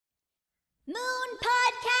Moon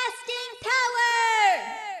Podcasting Power!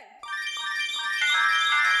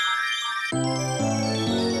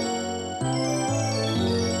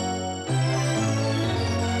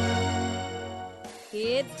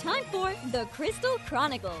 It's time for The Crystal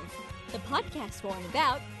Chronicles, the podcast for and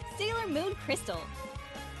about Sailor Moon Crystal.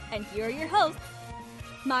 And here are your hosts,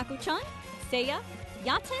 Mako-chan, Seiya,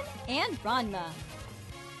 Yaten, and Ranma.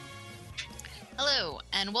 Hello,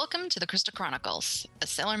 and welcome to the Crystal Chronicles, a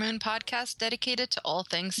Sailor Moon podcast dedicated to all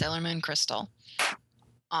things Sailor Moon Crystal.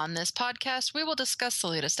 On this podcast, we will discuss the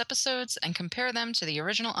latest episodes and compare them to the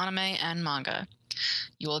original anime and manga.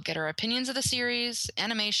 You will get our opinions of the series,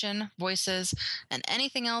 animation, voices, and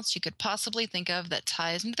anything else you could possibly think of that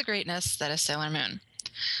ties into the greatness that is Sailor Moon.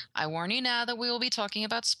 I warn you now that we will be talking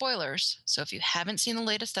about spoilers, so if you haven't seen the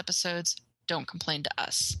latest episodes, don't complain to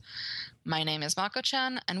us. My name is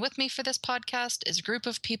Mako-chan, and with me for this podcast is a group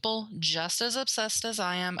of people just as obsessed as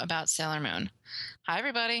I am about Sailor Moon. Hi,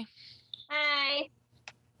 everybody. Hi.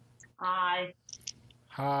 Hi.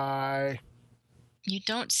 Hi. You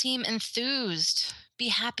don't seem enthused. Be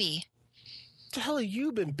happy. What the hell have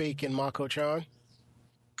you been baking, Mako-chan?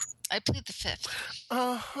 I plead the fifth.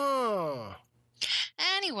 Uh-huh.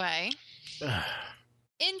 Anyway,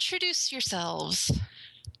 introduce yourselves.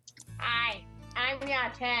 Hi. I'm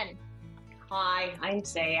Yaten. Hi, I'm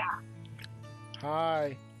Seiya.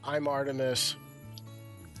 Hi, I'm Artemis.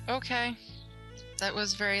 Okay. That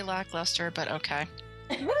was very lackluster, but okay.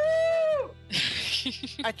 Woo!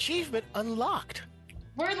 Achievement unlocked.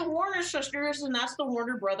 We're the Warner sisters, and that's the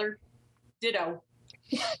Warner brother. Ditto.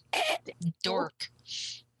 Dork.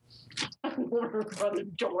 Warner brother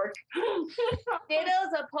dork.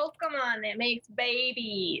 Ditto's a Pokemon that makes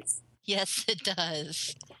babies. Yes, it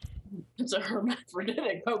does. It's a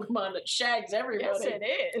hermaphroditic Pokemon that shags everybody. Yes, it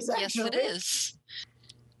is. Yes, it is.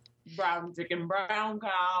 Brown chicken, brown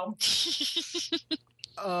cow.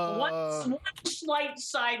 One slight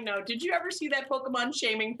side note. Did you ever see that Pokemon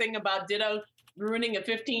shaming thing about Ditto ruining a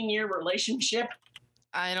 15-year relationship?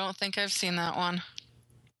 I don't think I've seen that one.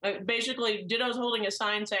 Basically, Ditto's holding a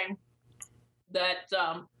sign saying that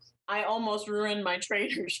I almost ruined my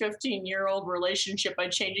trader's 15-year-old relationship by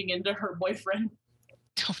changing into her boyfriend.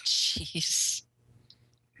 Oh, jeez.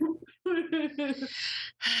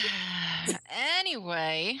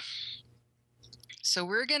 Anyway, so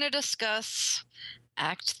we're going to discuss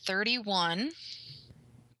Act 31,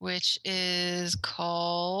 which is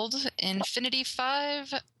called Infinity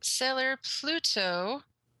 5 Sailor Pluto.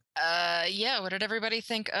 Yeah, what did everybody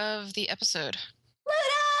think of the episode?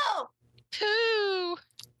 Pluto! Pooh!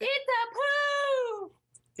 It's a poo!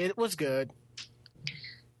 It was good.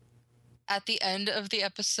 At the end of the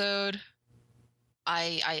episode,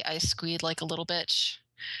 I squeed like a little bitch.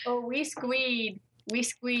 Oh, we squeed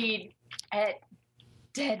at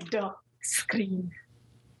Dead Dog Scream.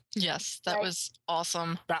 Yes, that Right. was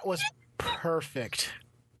awesome. That was perfect.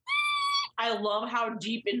 I love how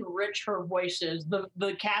deep and rich her voice is.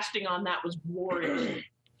 The casting on that was glorious.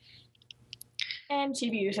 And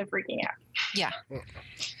Chibiu's are freaking out. Yeah.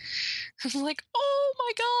 I'm like, oh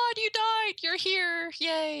my god, you died! You're here!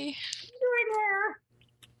 Yay!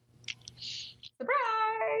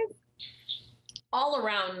 Surprise! All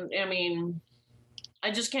around, I mean,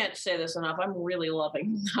 I just can't say this enough. I'm really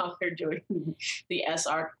loving how they're doing the S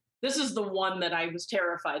arc. This is the one that I was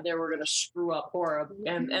terrified they were going to screw up horribly,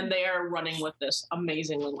 and they are running with this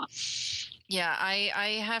amazingly well. Yeah,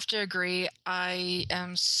 I have to agree. I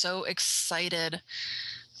am so excited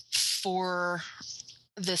for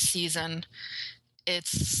this season.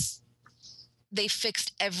 They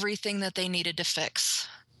fixed everything that they needed to fix.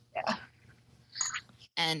 Yeah.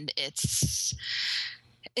 And it's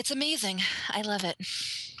amazing. I love it.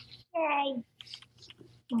 Yay!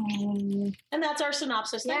 And that's our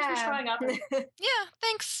synopsis. Thanks for showing up. Yeah,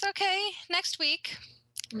 thanks. Okay, next week.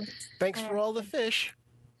 Thanks for all the fish.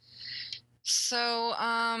 So,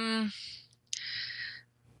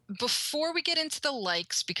 before we get into the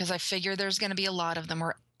likes, because I figure there's going to be a lot of them,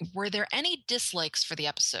 were there any dislikes for the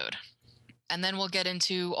episode? And then we'll get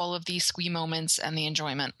into all of the squee moments and the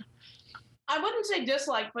enjoyment. I wouldn't say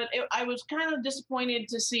dislike, but I was kind of disappointed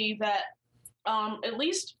to see that, at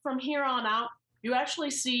least from here on out, you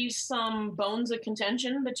actually see some bones of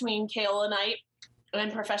contention between Kayla Knight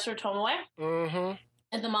and Professor Tomoe Mm-hmm.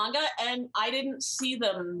 in the manga, and I didn't see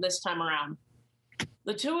them this time around.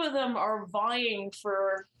 The two of them are vying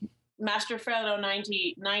for Master Pharaoh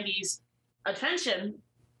 90's attention,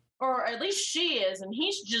 or at least she is, and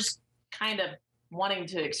he's just kind of wanting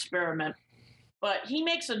to experiment. But he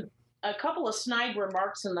makes a couple of snide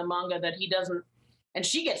remarks in the manga that he doesn't, and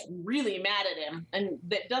she gets really mad at him, and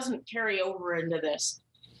that doesn't carry over into this.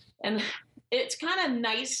 And it's kind of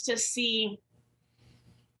nice to see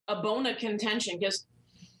a bone of contention, because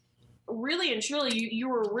really and truly, you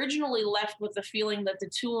were originally left with the feeling that the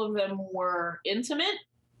two of them were intimate.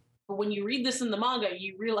 But when you read this in the manga,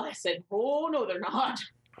 you realize that, oh, no, they're not.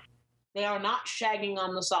 They are not shagging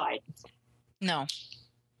on the side. No.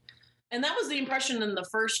 And that was the impression in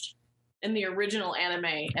the original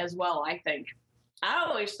anime as well, I think. I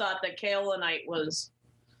always thought that Kaolinite was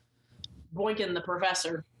boinking the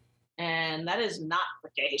professor, and that is not the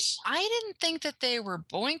case. I didn't think that they were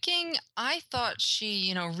boinking. I thought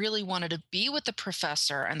she, really wanted to be with the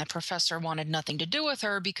professor, and the professor wanted nothing to do with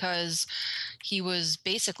her because he was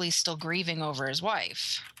basically still grieving over his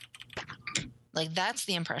wife. Like, that's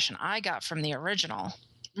the impression I got from the original.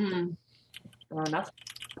 Fair enough.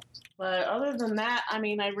 But other than that, I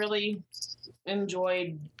mean, I really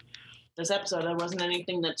enjoyed this episode. There wasn't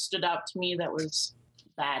anything that stood out to me that was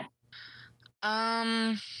bad.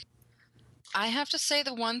 I have to say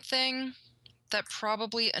the one thing that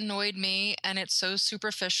probably annoyed me, and it's so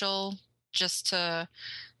superficial just to,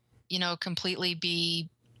 completely be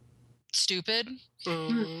stupid.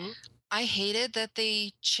 Mm-hmm. I hated that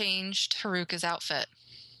they changed Haruka's outfit.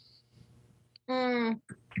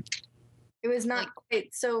 It was not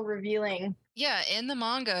quite so revealing. Yeah, in the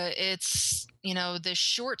manga, it's, this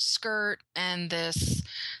short skirt and this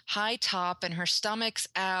high top, and her stomach's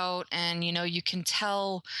out, and, you can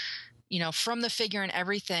tell, from the figure and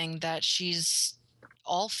everything that she's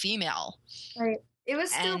all female. Right. It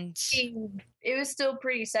was still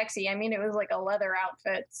pretty sexy. I mean, it was like a leather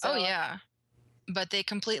outfit. So. Oh, yeah. But they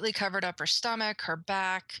completely covered up her stomach, her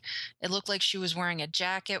back. It looked like she was wearing a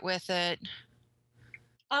jacket with it.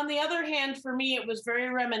 On the other hand, for me, it was very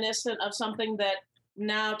reminiscent of something that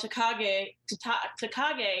now Takage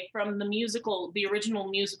from the original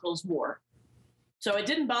musicals wore. So it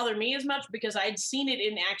didn't bother me as much because I'd seen it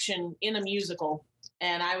in action in a musical,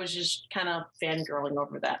 and I was just kind of fangirling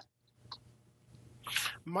over that.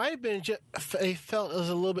 Might have been just, I felt it was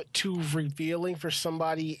a little bit too revealing for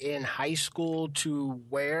somebody in high school to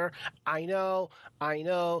wear. I know,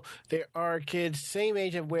 there are kids same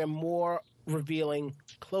age that wear more revealing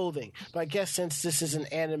clothing. But I guess since this is an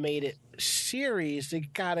animated series, they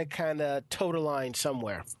gotta kind of toe the line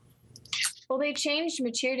somewhere. Well, they changed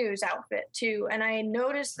Michiru's outfit too, and I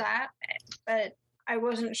noticed that, but I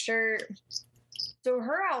wasn't sure. So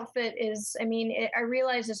her outfit is, I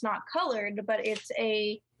realize it's not colored, but it's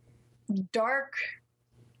a dark,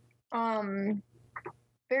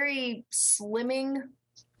 very slimming,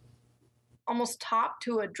 almost top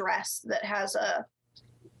to a dress that has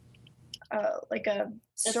like a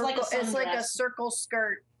circle. It's like a circle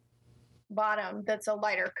skirt bottom that's a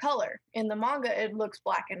lighter color. In the manga, it looks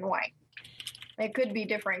black and white. It could be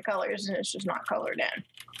different colors, and it's just not colored in.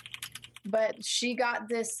 But she got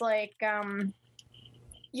this like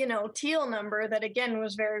teal number that again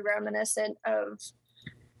was very reminiscent of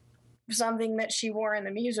something that she wore in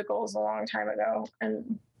the musicals a long time ago.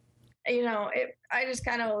 And I just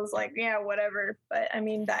kind of was like, yeah, whatever. But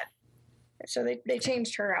so they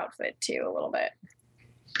changed her outfit too a little bit.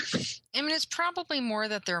 It's probably more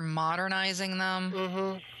that they're modernizing them.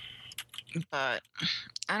 Mm-hmm. But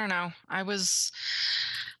I don't know. I was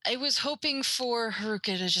hoping for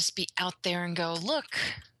Haruka to just be out there and go, look,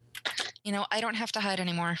 I don't have to hide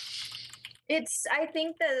anymore. I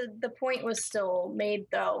think the point was still made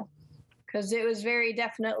though, because it was very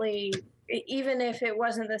definitely, even if it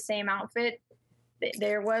wasn't the same outfit,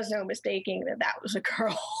 there was no mistaking that was a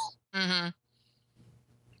girl. Mm-hmm.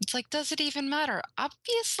 It's like, does it even matter?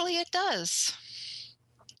 Obviously it does.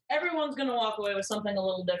 Everyone's going to walk away with something a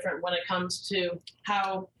little different when it comes to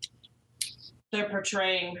how they're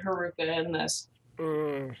portraying Haruka in this.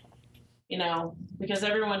 Because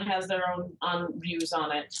everyone has their own views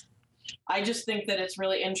on it. I just think that it's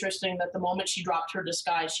really interesting that the moment she dropped her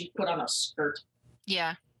disguise, she put on a skirt.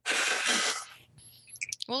 Yeah.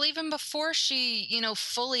 Well, even before she,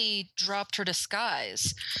 fully dropped her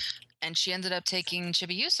disguise, and she ended up taking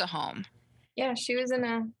Chibiusa home. Yeah, she was in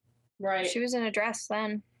a dress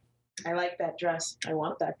then. I like that dress. I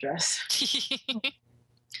want that dress.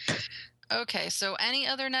 Okay, so any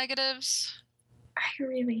other negatives? I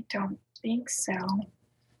really don't think so.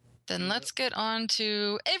 Then let's get on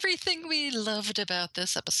to everything we loved about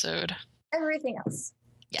this episode. Everything else.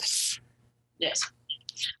 Yes.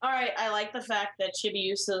 All right, I like the fact that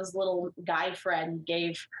Chibiusa's little guy friend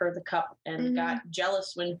gave her the cup and got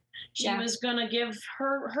jealous when she was going to give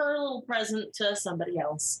her little present to somebody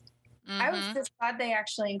else. Mm-hmm. I was just glad they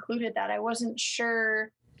actually included that. I wasn't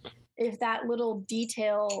sure if that little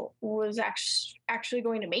detail was actually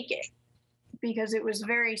going to make it, because it was a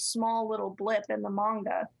very small little blip in the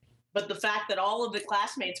manga. But the fact that all of the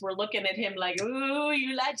classmates were looking at him like, "Ooh,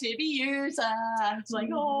 you like to be yours," it's like,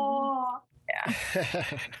 oh,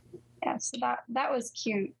 Yeah, so that was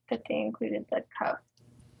cute that they included the cup.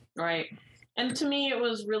 right. And to me, it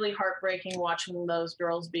was really heartbreaking watching those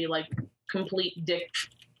girls be like complete dick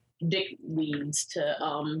weeds to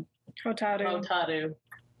Hotaru.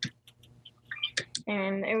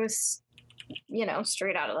 And it was,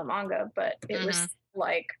 straight out of the manga, but it was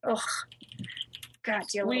like, ugh. God,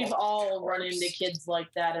 we've all run into kids like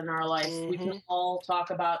that in our life. We can all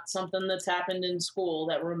talk about something that's happened in school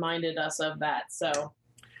that reminded us of that. So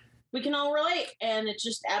we can all relate. And it's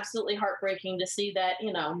just absolutely heartbreaking to see that,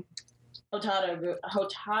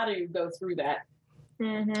 Hotaru go through that.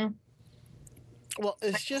 Mm-hmm. Well,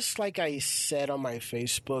 it's just like I said on my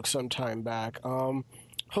Facebook some time back.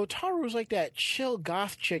 Hotaru's like that chill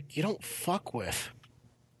goth chick you don't fuck with.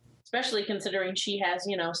 Especially considering she has,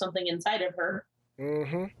 something inside of her.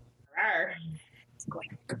 Mm-hmm. It's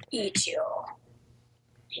going to eat you.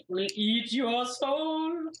 It will eat your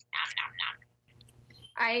soul.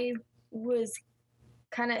 I was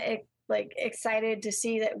kind of excited to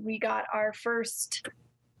see that we got our first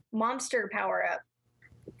monster power up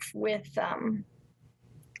with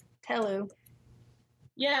Telu.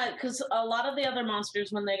 Yeah, because a lot of the other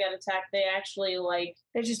monsters, when they got attacked, they actually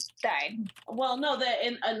they just died. Well, no,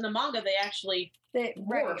 in the manga they actually morphed.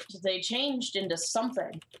 Right. They changed into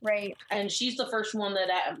something. Right. And she's the first one that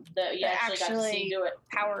you actually got to see do it.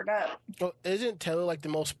 Powered up. Well, isn't Telu like the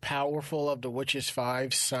most powerful of the Witch's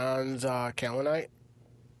Five Sans Kalenite?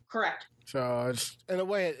 Correct. So it's, in a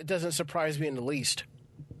way, it doesn't surprise me in the least.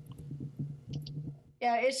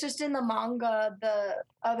 Yeah, it's just in the manga, the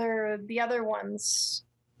other ones,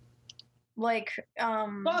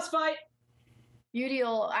 boss fight.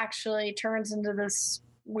 Udiel actually turns into this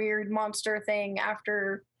weird monster thing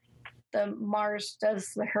after the Mars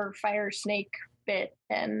does her fire snake bit,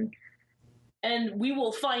 and we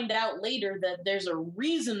will find out later that there's a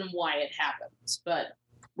reason why it happens, but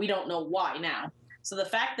we don't know why now. So the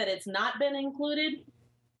fact that it's not been included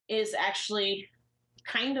is actually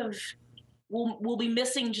kind of we'll be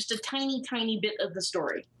missing just a tiny bit of the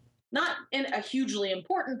story. Not in a hugely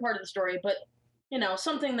important part of the story, but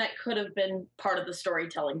something that could have been part of the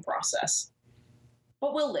storytelling process.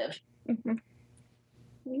 But we'll live. Mm-hmm.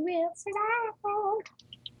 We will survive.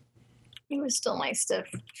 It was still nice to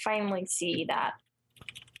finally see that.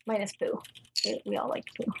 Minus Pooh. We all liked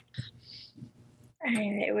Pooh.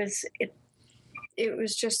 And it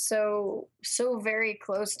was just so very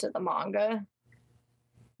close to the manga.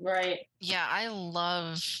 Right. Yeah, I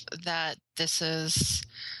love that this is,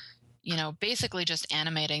 basically just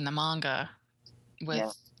animating the manga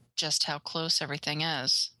with just how close everything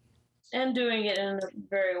is. And doing it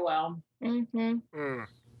very well. Mm-hmm. Mm.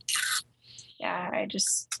 Yeah,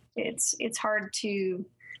 it's hard to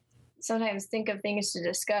sometimes think of things to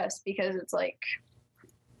discuss because it's like,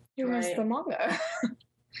 here's the manga.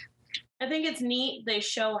 I think it's neat they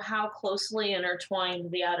show how closely intertwined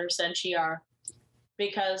the outer senshi are.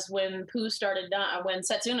 Because when when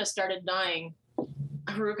Setsuna started dying,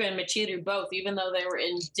 Haruka and Michiru both, even though they were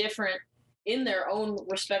in their own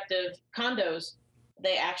respective condos,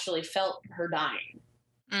 they actually felt her dying.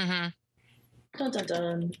 Mm-hmm. Dun dun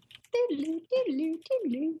dun. Diddly, diddly,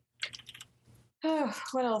 diddly. Oh,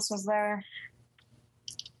 what else was there?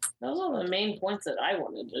 Those are the main points that I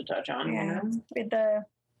wanted to touch on. Yeah, with the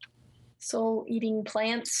soul-eating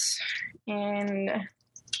plants, and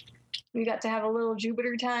we got to have a little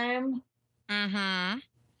Jupiter time. Mm-hmm.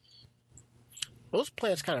 Those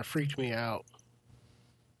plants kind of freaked me out.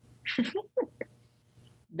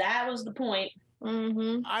 That was the point.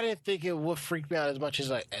 Mm-hmm. I didn't think it would freak me out as much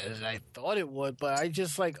as I thought it would, but I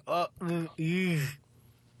just creepy.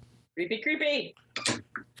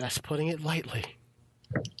 That's putting it lightly.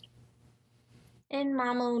 And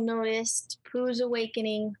Mamo noticed Pooh's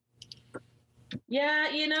awakening. Yeah,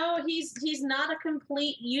 he's not a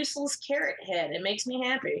complete useless carrot head. It makes me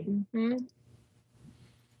happy. Mm-hmm.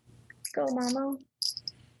 Go, Mamo.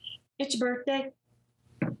 It's your birthday.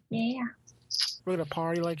 Yeah. We're going to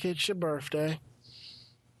party like it's your birthday.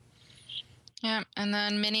 Yeah, and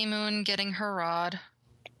then Minnie Moon getting her rod.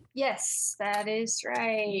 Yes, that is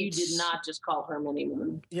right. You did not just call her Minnie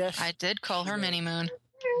Moon. Yes. I did call her Minnie Moon.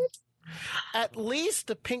 At least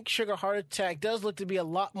the pink sugar heart attack does look to be a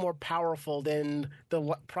lot more powerful than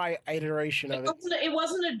the prior iteration of it. It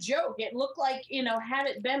wasn't a joke. It looked like, had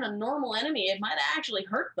it been a normal enemy, it might have actually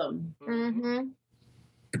hurt them.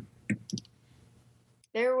 Mm-hmm.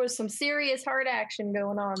 There was some serious heart action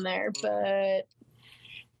going on there, but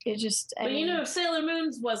it just. But you know, if Sailor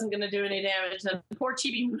Moon wasn't going to do any damage, then poor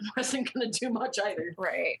Chibi Moon wasn't going to do much either.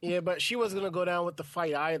 Right. Yeah, but she wasn't going to go down with the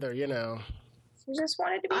fight either, you know. She just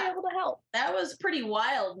wanted to be able to help. That was pretty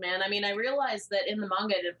wild, man. I mean, I realized that in the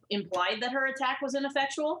manga it implied that her attack was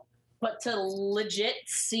ineffectual, but to legit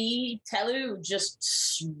see Telu just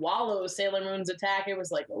swallow Sailor Moon's attack, it was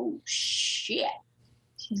like, oh, shit.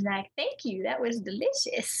 She's like, thank you. That was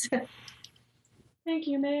delicious. Thank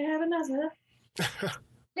you. May I have another?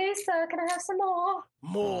 Please, sir, can I have some more?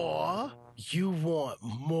 More? You want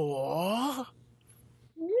more?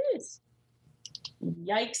 Yes.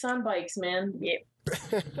 Yikes on bikes, man. Yep.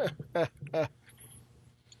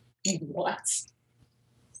 What?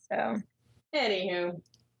 So. Anywho.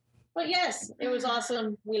 But yes, it was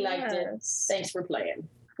awesome. We liked it. Thanks for playing.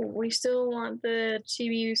 We still want the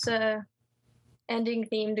Chibiusa ending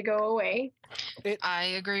theme to go away. I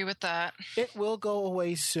agree with that. It will go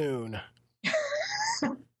away soon.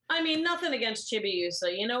 I mean, nothing against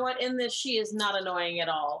Chibiusa. You know what? In this, she is not annoying at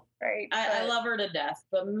all. Right. I love her to death.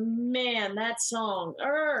 But man, that song.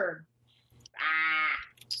 Are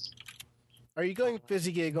you going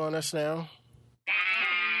fizzy gig on us now?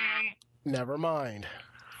 Never mind.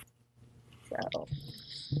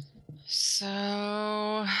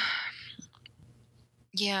 So,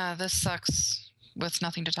 yeah, this sucks with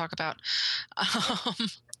nothing to talk about.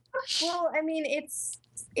 Well, I mean,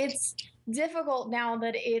 it's difficult now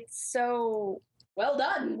that it's so well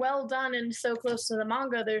done and so close to the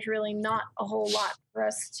manga. There's really not a whole lot for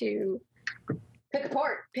us to pick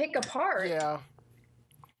apart. Yeah.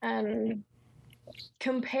 And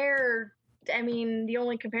compare. I mean, the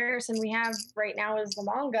only comparison we have right now is the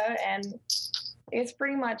manga, and it's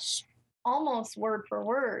pretty much almost word for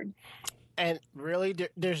word. And really,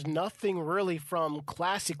 there's nothing really from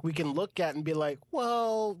Classic we can look at and be like,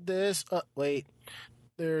 well, this, wait,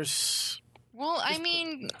 there's... Well, I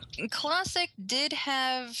mean, Classic did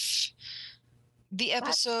have the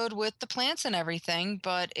episode with the plants and everything,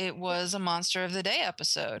 but it was a Monster of the Day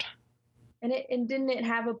episode. And didn't it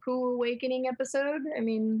have a Pooh Awakening episode? I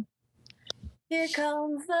mean... Here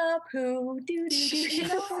comes the poo. Do, do, do. You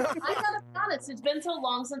know, I gotta be honest, it's been so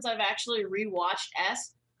long since I've actually rewatched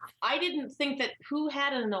S. I didn't think that Pooh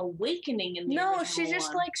had an awakening in the original she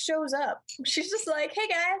just one. like shows up. She's just like, hey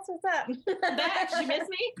guys, what's up? I'm back. You miss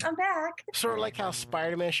me? I'm back. Sort of like how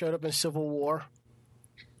Spider-Man showed up in Civil War.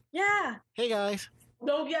 Yeah. Hey guys.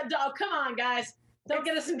 Come on, guys. Don't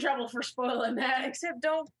get us in trouble for spoiling that. Except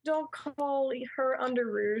don't call her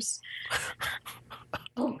Underoos.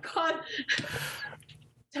 Oh God,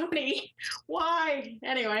 Tony, why?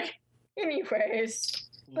 Anyways,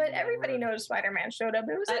 but everybody knows Spider-Man showed up.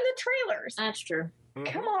 It was in the trailers. That's true.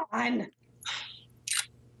 Mm-hmm. Come on.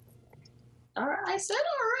 All right, I said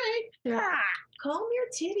all right. Yeah. Calm your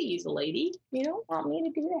titties, lady. You don't want me to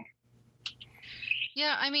do that.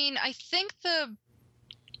 Yeah, I mean, I think the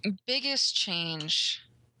biggest change,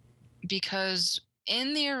 because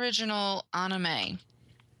in the original anime,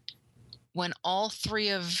 when all three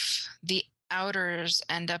of the outers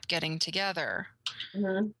end up getting together,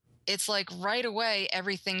 it's like right away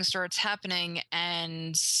everything starts happening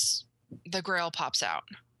and the Grail pops out.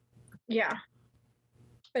 Yeah.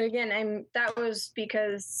 But again, that was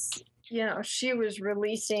because, she was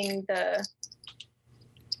releasing the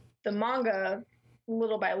manga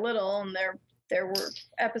little by little, and there were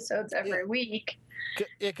episodes every week.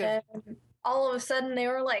 And all of a sudden they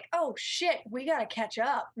were like, oh shit, we gotta catch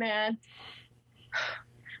up, man.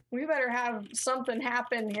 We better have something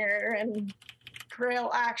happen here and Grail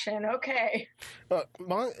action. Okay.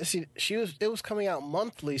 See, it was coming out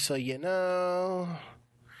monthly, so Yeah.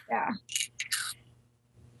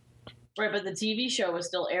 Right, but the TV show was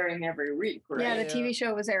still airing every week, right? Yeah, the TV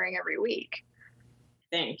show was airing every week.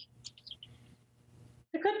 I think.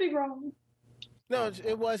 I could be wrong. No,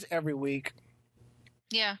 it was every week.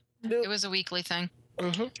 Yeah, it was a weekly thing.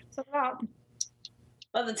 Mm-hmm. So,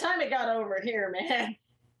 by the time it got over here, man,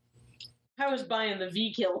 I was buying the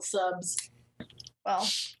V-Kill subs. Well,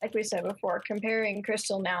 like we said before, comparing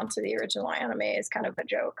Crystal now to the original anime is kind of a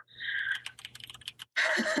joke.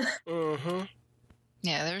 Mm-hmm.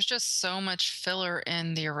 Yeah, there's just so much filler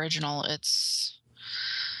in the original. It's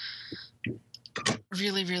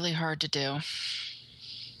really, really hard to do.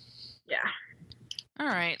 Yeah. All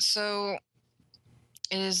right, so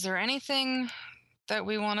is there anything that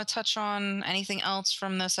we want to touch on? Anything else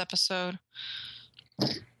from this episode?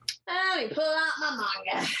 Let me pull out my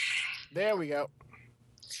manga. There we go.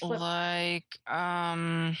 Like,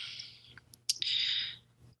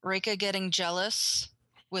 Reika getting jealous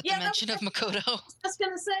with the mention of Makoto. I was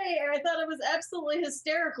going to say, I thought it was absolutely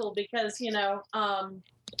hysterical because,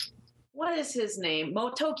 what is his name?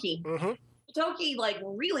 Motoki. Mm-hmm. Motoki, like,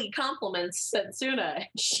 really compliments Setsuna, and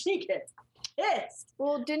she gets pissed.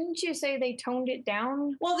 Well, didn't you say they toned it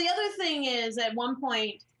down? Well, the other thing is, at one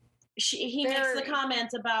point, he makes the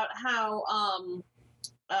comment about how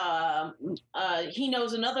he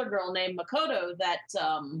knows another girl named Makoto that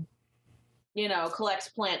collects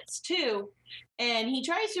plants too, and he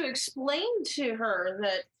tries to explain to her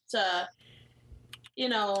that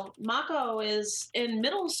Mako is in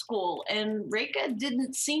middle school and Reika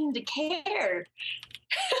didn't seem to care.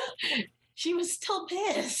 She was still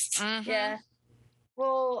pissed. Mhm. Yeah.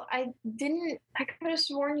 Well, I could have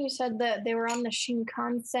sworn you said that they were on the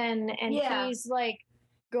Shinkansen and Yeah. he's like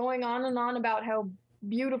going on and on about how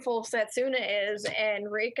beautiful Setsuna is, and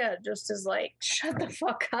Reika just is like, shut the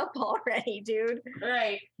fuck up already, dude.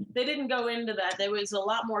 Right. They didn't go into that. There was a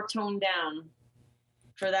lot more toned down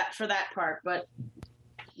for that part, but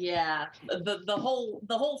yeah, the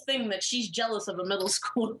whole thing that she's jealous of a middle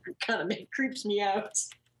schooler kind of creeps me out.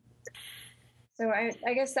 So I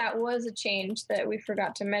guess that was a change that we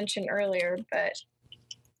forgot to mention earlier, but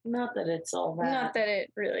Not that it's all that. not that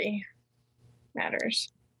it really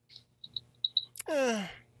matters.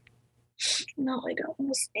 No, I don't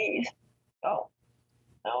want to sneeze. Oh.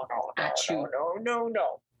 No. Achoo. No.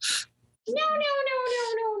 No.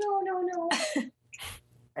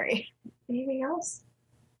 Sorry. Anything else?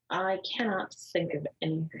 I cannot think of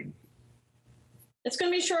anything. It's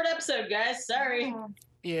going to be a short episode, guys. Sorry. Oh,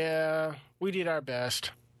 Yeah, we did our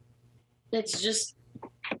best. It's just,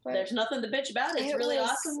 but there's nothing to bitch about. It's really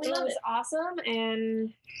awesome. We It love was it. awesome,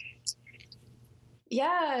 and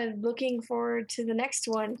yeah, looking forward to the next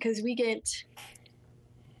one because we get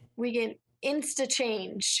insta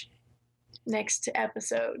change next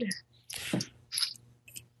episode.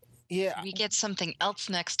 Yeah. We get something else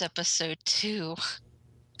next episode, too.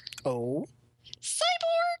 Oh.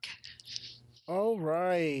 Cyborg! All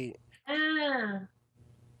right. Ah.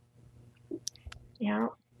 Yeah.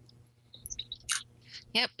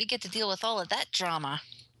 Yep, we get to deal with all of that drama.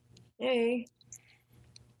 Hey.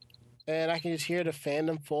 And I can just hear the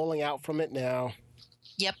fandom falling out from it now.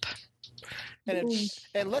 Yep. And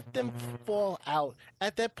let them fall out.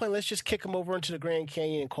 At that point, let's just kick them over into the Grand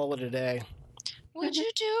Canyon and call it a day. What'd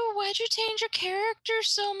you do? Why'd you change your character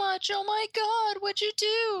so much? Oh my god, what'd you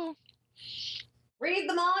do? Read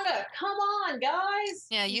the manga. Come on, guys.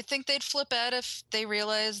 Yeah, you think they'd flip out if they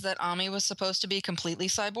realized that Ami was supposed to be completely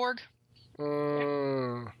cyborg?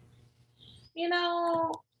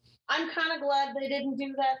 I'm kind of glad they didn't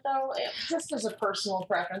do that, though, just as a personal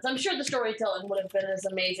preference. I'm sure the storytelling would have been as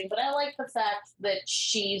amazing, but I like the fact that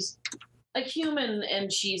she's a human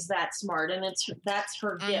and she's that smart, and that's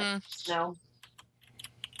her gift, Well,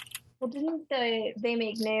 didn't they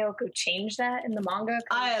make Naoko change that in the manga?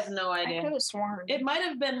 'Cause I have no I idea. could have sworn. It might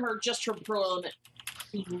have been her preliminary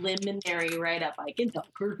write-up. I can tell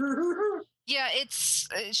her. Yeah, it's.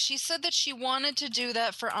 She said that she wanted to do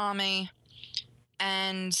that for Ami,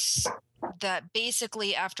 and that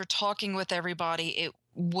basically after talking with everybody, it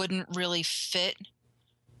wouldn't really fit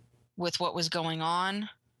with what was going on,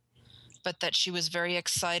 but that she was very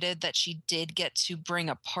excited that she did get to bring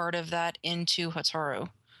a part of that into Hotaru.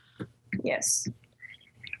 Yes.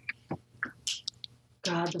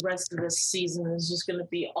 God, the rest of this season is just going to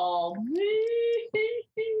be all.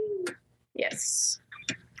 Yes.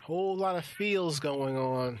 Whole lot of feels going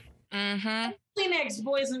on. Mm-hmm. Kleenex,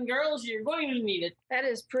 boys and girls, you're going to need it. That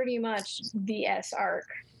is pretty much the S arc.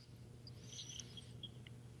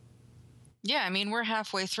 Yeah, I mean, we're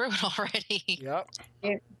halfway through it already. Yep.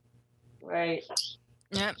 Right.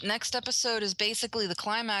 Yep. Next episode is basically the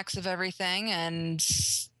climax of everything, and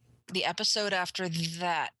the episode after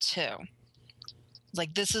that, too.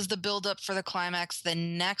 Like, this is the build-up for the climax. The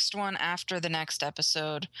next one after the next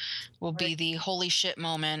episode will be the holy shit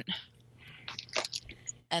moment.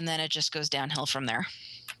 And then it just goes downhill from there.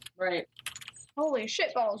 Right. Holy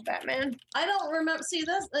shit balls, Batman. I don't remember. See,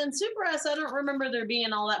 this in Super S, I don't remember there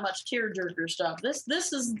being all that much tearjerker stuff. This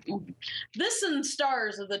and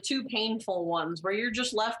Stars are the two painful ones where you're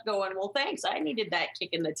just left going, well, thanks. I needed that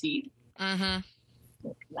kick in the teeth. Mm-hmm.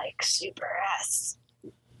 Like Super S.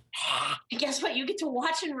 And guess what? You get to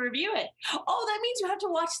watch and review it. Oh, that means you have to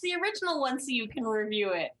watch the original one so you can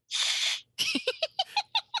review it.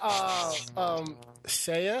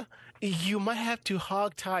 Seiya, you might have to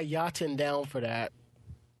hog tie Yaten down for that.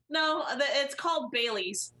 No, it's called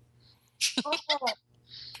Bailey's. Oh,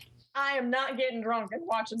 I am not getting drunk and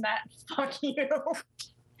watching that. Fuck you.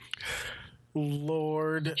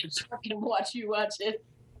 Lord. Fucking watch you watch it.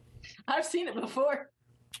 I've seen it before.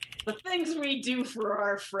 The things we do for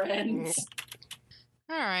our friends.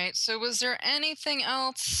 All right. So was there anything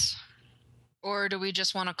else Or do we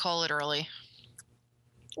just want to call it early?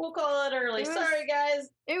 We'll call it early. Sorry, guys.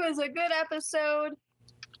 It was a good episode.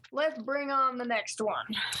 Let's bring on the next one.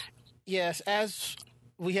 Yes, as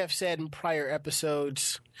we have said in prior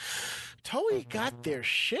episodes, Toei got their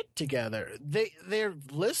shit together. They're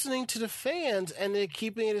listening to the fans and they're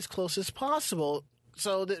keeping it as close as possible.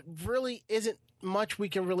 So that really isn't much we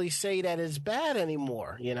can really say that is bad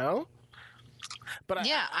anymore, you know? But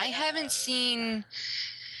I haven't seen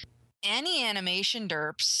any animation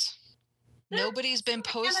derps. Nobody's been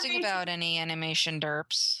posting about any animation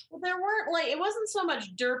derps. Well, there weren't, like, it wasn't so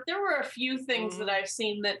much derp. There were a few things that I've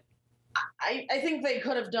seen that I think they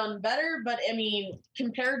could have done better, but I mean,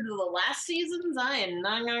 compared to the last seasons, I am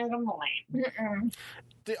not going to complain.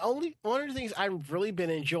 One of the things I've really been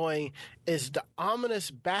enjoying is the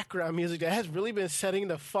ominous background music that has really been setting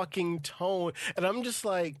the fucking tone. And I'm just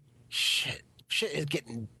like, shit is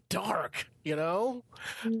getting dark, you know?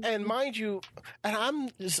 And mind you,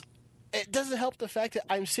 it doesn't help the fact that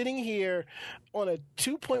I'm sitting here on a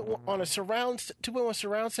 2.1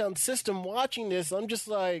 surround sound system watching this. I'm just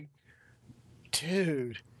like,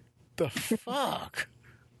 dude, the fuck?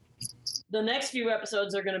 The next few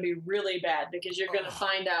episodes are going to be really bad because you're going to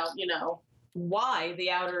find out, why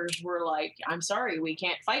the Outers were like, I'm sorry, we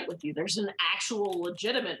can't fight with you. There's an actual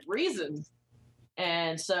legitimate reason.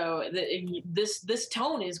 And so this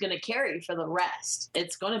tone is going to carry for the rest.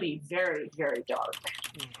 It's going to be very, very dark.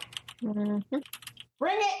 Mm-hmm.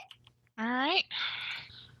 Bring it! All right.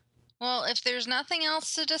 Well, if there's nothing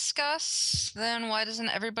else to discuss, then why doesn't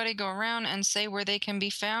everybody go around and say where they can be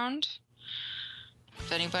found?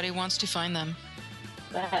 If anybody wants to find them.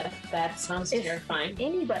 That sounds terrifying.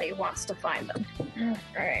 Anybody wants to find them. All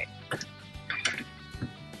right.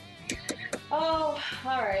 Oh,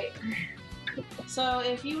 all right. So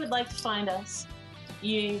if you would like to find us,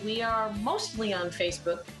 we are mostly on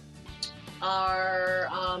Facebook. Our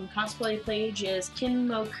cosplay page is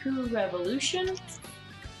Kinmoku Revolution. If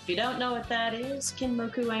you don't know what that is,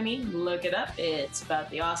 Kinmoku, look it up. It's about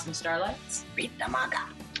the awesome Starlights. Read the manga.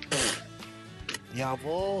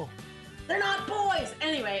 Yabo. They're not boys!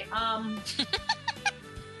 Anyway,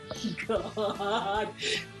 God.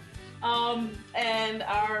 And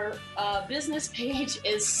our business page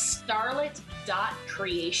is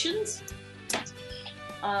starlet.creations.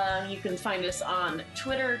 You can find us on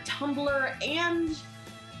Twitter, Tumblr, and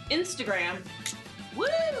Instagram. Woo!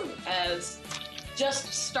 As just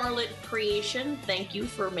Starlet Creation. Thank you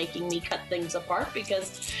for making me cut things apart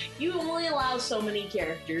because you only allow so many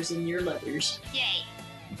characters in your letters. Yay!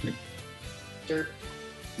 Dirt.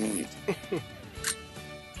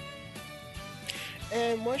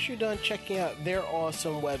 And once you're done checking out their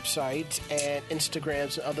awesome websites and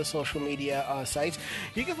Instagrams and other social media sites,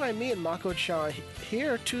 you can find me and Mako-chan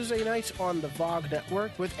here Tuesday nights on the VOG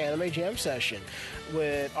Network with Anime Jam Session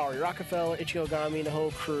with Ari Rockefeller, Ichigo Gami, and the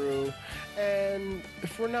whole crew. And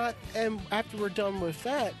if we're not, and after we're done with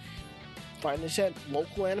that, find us at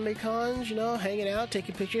local anime cons, hanging out,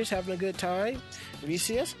 taking pictures, having a good time. If you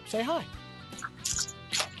see us, say hi.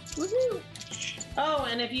 Woohoo! Oh,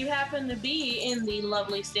 and if you happen to be in the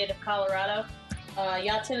lovely state of Colorado,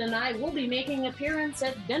 Yatin and I will be making an appearance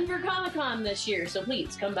at Denver Comic-Con this year, so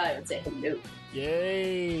please come by and say hello.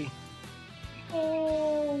 Yay!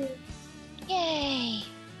 Oh. Yay!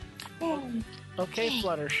 Okay,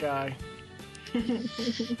 Fluttershy.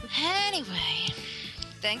 Anyway,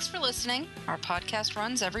 thanks for listening. Our podcast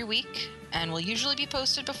runs every week and will usually be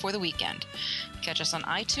posted before the weekend. Catch us on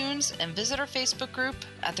iTunes and visit our Facebook group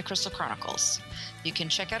at The Crystal Chronicles. You can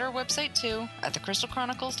check out our website too at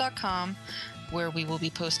thecrystalchronicles.com, where we will be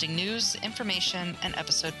posting news, information, and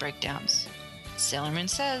episode breakdowns. Sailor Moon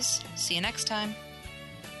says, see you next time.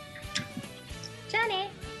 Johnny.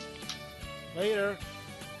 Later.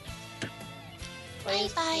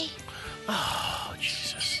 Bye-bye. Oh,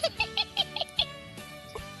 Jesus.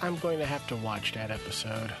 I'm going to have to watch that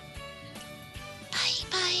episode.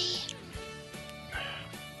 Bye-bye.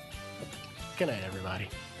 Good night, everybody.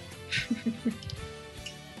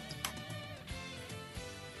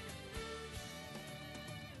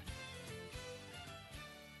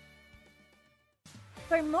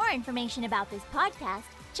 For more information about this podcast,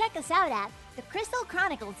 check us out at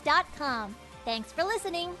thecrystalchronicles.com. Thanks for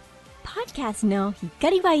listening. Podcast no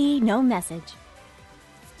hikari wa ii no message.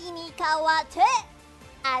 月に変わって、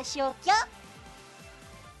あしょきょ